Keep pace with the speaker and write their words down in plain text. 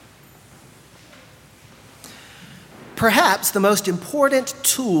Perhaps the most important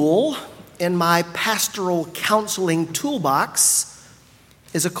tool in my pastoral counseling toolbox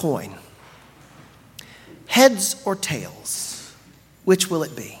is a coin. Heads or tails, which will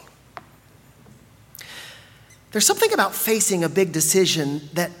it be? There's something about facing a big decision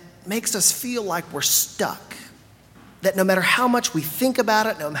that makes us feel like we're stuck, that no matter how much we think about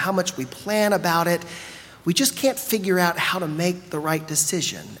it, no matter how much we plan about it, we just can't figure out how to make the right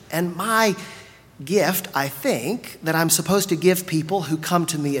decision. And my gift, I think, that I'm supposed to give people who come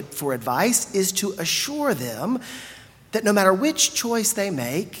to me for advice is to assure them that no matter which choice they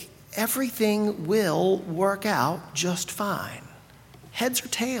make, everything will work out just fine. Heads or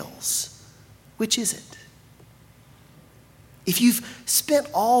tails, which is it? If you've spent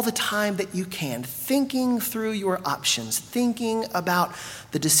all the time that you can thinking through your options, thinking about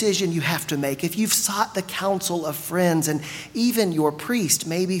the decision you have to make, if you've sought the counsel of friends and even your priest,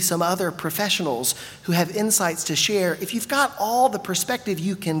 maybe some other professionals who have insights to share, if you've got all the perspective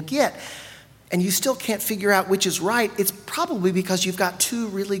you can get and you still can't figure out which is right, it's probably because you've got two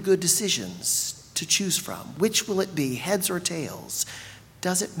really good decisions to choose from. Which will it be, heads or tails?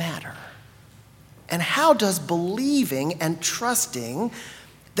 Does it matter? And how does believing and trusting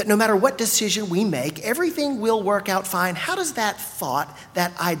that no matter what decision we make, everything will work out fine, how does that thought,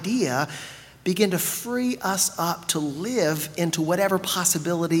 that idea, begin to free us up to live into whatever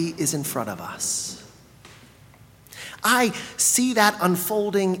possibility is in front of us? I see that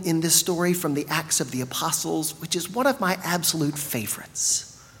unfolding in this story from the Acts of the Apostles, which is one of my absolute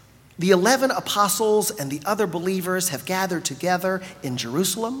favorites. The 11 apostles and the other believers have gathered together in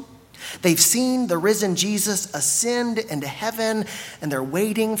Jerusalem. They've seen the risen Jesus ascend into heaven, and they're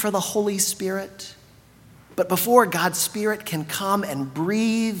waiting for the Holy Spirit. But before God's Spirit can come and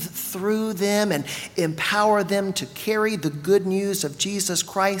breathe through them and empower them to carry the good news of Jesus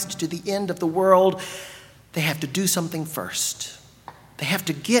Christ to the end of the world, they have to do something first. They have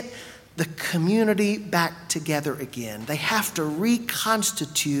to get the community back together again. They have to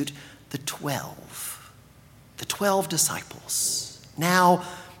reconstitute the 12 disciples. Now,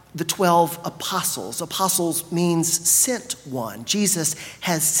 the 12 apostles. Apostles means sent one. Jesus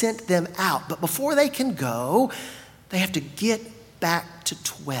has sent them out. But before they can go, they have to get back to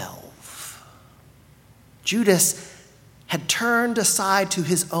 12. Judas had turned aside to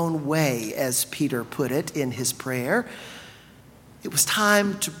his own way, as Peter put it in his prayer. It was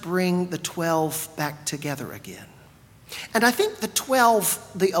time to bring the 12 back together again. And I think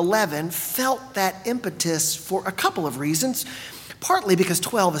the 11 felt that impetus for a couple of reasons. Partly because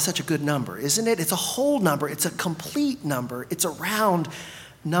 12 is such a good number, isn't it? It's a whole number. It's a complete number. It's a round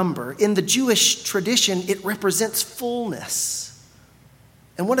number. In the Jewish tradition, it represents fullness.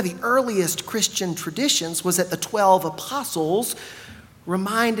 And one of the earliest Christian traditions was that the 12 apostles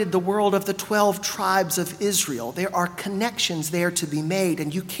reminded the world of the 12 tribes of Israel. There are connections there to be made,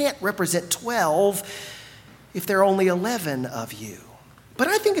 and you can't represent 12 if there are only 11 of you. But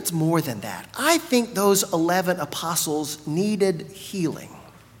I think it's more than that. I think those 11 apostles needed healing.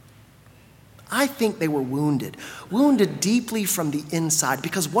 I think they were wounded deeply from the inside,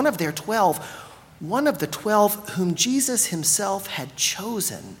 because one of the 12 whom Jesus himself had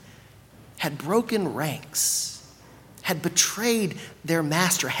chosen, had broken ranks, had betrayed their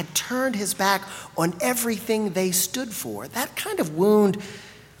master, had turned his back on everything they stood for. That kind of wound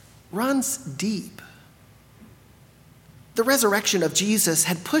runs deep. The resurrection of Jesus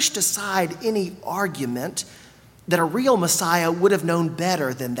had pushed aside any argument that a real Messiah would have known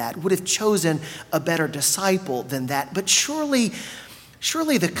better than that, would have chosen a better disciple than that. But surely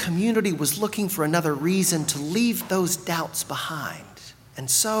the community was looking for another reason to leave those doubts behind.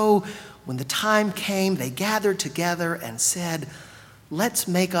 And so when the time came, they gathered together and said, let's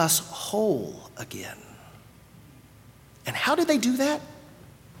make us whole again. And how did they do that?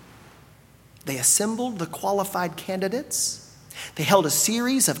 They assembled the qualified candidates. They held a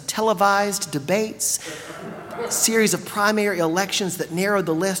series of televised debates, a series of primary elections that narrowed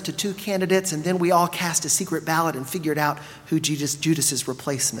the list to 2 candidates, and then we all cast a secret ballot and figured out who Judas's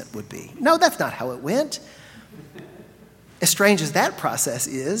replacement would be. No, that's not how it went. As strange as that process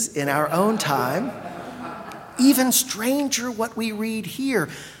is in our own time, even stranger what we read here.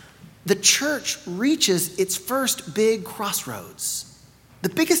 The church reaches its first big crossroads. The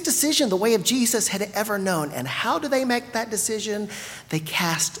biggest decision the way of Jesus had ever known. And how do they make that decision? They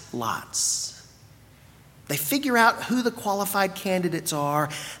cast lots. They figure out who the qualified candidates are.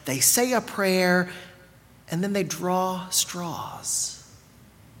 They say a prayer, and then they draw straws.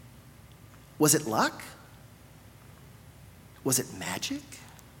 Was it luck? Was it magic?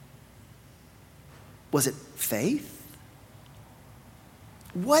 Was it faith?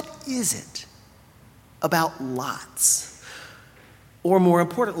 What is it about lots, or more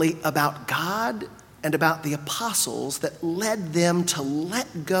importantly, about God and about the apostles that led them to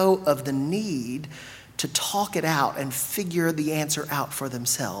let go of the need to talk it out and figure the answer out for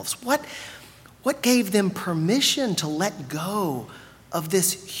themselves? What gave them permission to let go of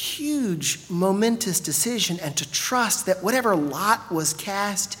this huge, momentous decision and to trust that whatever lot was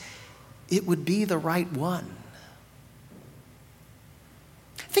cast, it would be the right one?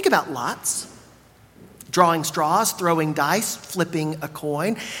 Think about lots. Drawing straws, throwing dice, flipping a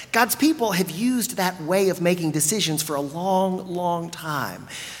coin. God's people have used that way of making decisions for a long, long time.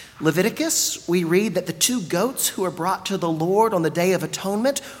 Leviticus, we read that the 2 goats who are brought to the Lord on the Day of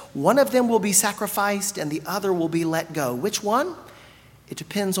Atonement, one of them will be sacrificed and the other will be let go. Which one? It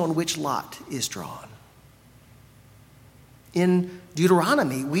depends on which lot is drawn. In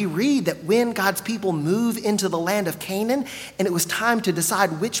Deuteronomy, we read that when God's people move into the land of Canaan and it was time to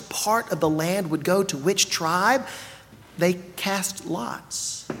decide which part of the land would go to which tribe, they cast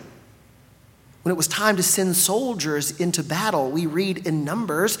lots. When it was time to send soldiers into battle, we read in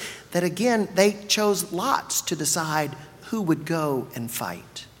Numbers that again, they chose lots to decide who would go and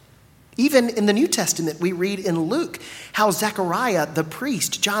fight. Even in the New Testament, we read in Luke how Zechariah, the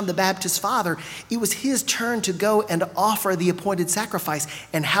priest, John the Baptist's father, it was his turn to go and offer the appointed sacrifice.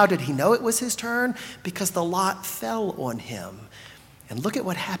 And how did he know it was his turn? Because the lot fell on him. And look at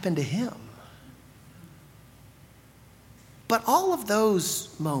what happened to him. But all of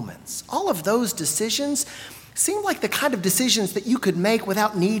those moments, all of those decisions seem like the kind of decisions that you could make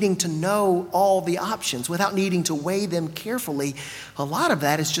without needing to know all the options, without needing to weigh them carefully. A lot of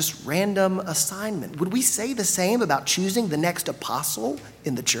that is just random assignment. Would we say the same about choosing the next apostle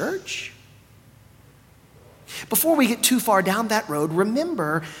in the church? Before we get too far down that road,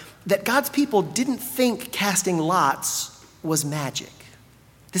 remember that God's people didn't think casting lots was magic.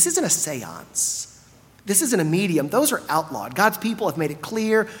 This isn't a seance. This isn't a medium. Those are outlawed. God's people have made it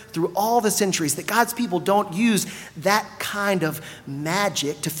clear through all the centuries that God's people don't use that kind of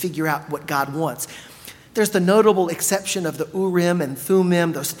magic to figure out what God wants. There's the notable exception of the Urim and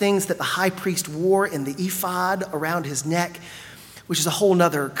Thummim, those things that the high priest wore in the ephod around his neck, which is a whole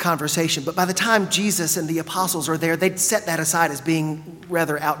nother conversation. But by the time Jesus and the apostles are there, they'd set that aside as being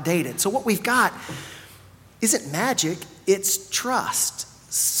rather outdated. So what we've got isn't magic, it's trust.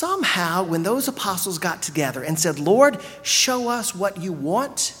 Somehow, when those apostles got together and said, Lord, show us what you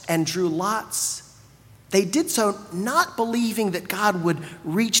want, and drew lots, they did so not believing that God would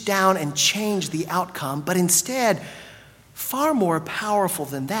reach down and change the outcome, but instead, far more powerful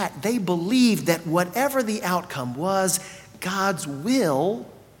than that, they believed that whatever the outcome was, God's will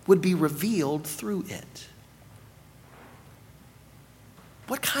would be revealed through it.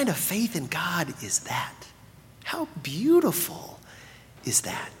 What kind of faith in God is that? How beautiful is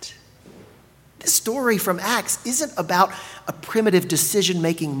that? This story from Acts isn't about a primitive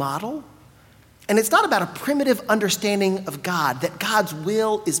decision-making model, and it's not about a primitive understanding of God, that God's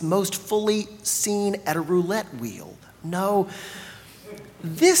will is most fully seen at a roulette wheel. No,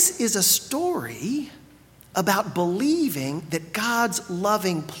 this is a story about believing that God's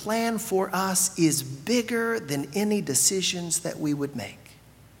loving plan for us is bigger than any decisions that we would make.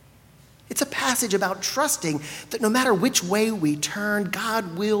 It's a passage about trusting that no matter which way we turn,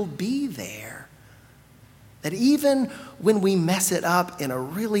 God will be there. That even when we mess it up in a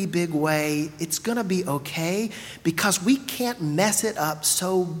really big way, it's going to be okay because we can't mess it up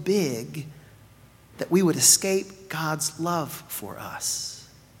so big that we would escape God's love for us.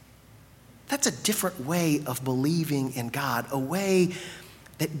 That's a different way of believing in God, a way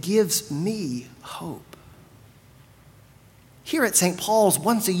that gives me hope. Here at St. Paul's,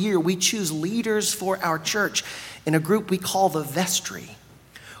 once a year, we choose leaders for our church in a group we call the vestry.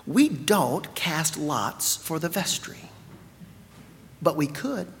 We don't cast lots for the vestry, but we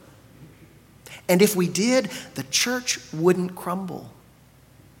could. And if we did, the church wouldn't crumble.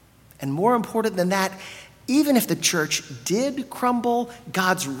 And more important than that, even if the church did crumble,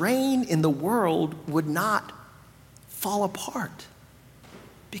 God's reign in the world would not fall apart.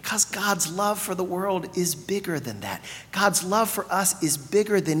 Because God's love for the world is bigger than that. God's love for us is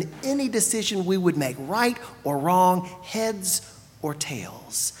bigger than any decision we would make, right or wrong, heads or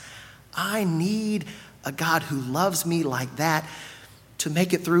tails. I need a God who loves me like that to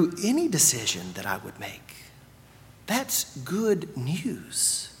make it through any decision that I would make. That's good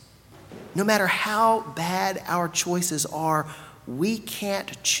news. No matter how bad our choices are, we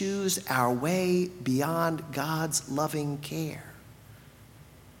can't choose our way beyond God's loving care.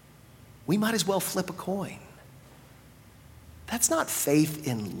 We might as well flip a coin. That's not faith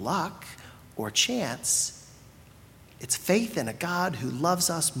in luck or chance. It's faith in a God who loves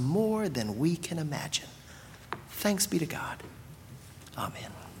us more than we can imagine. Thanks be to God. Amen.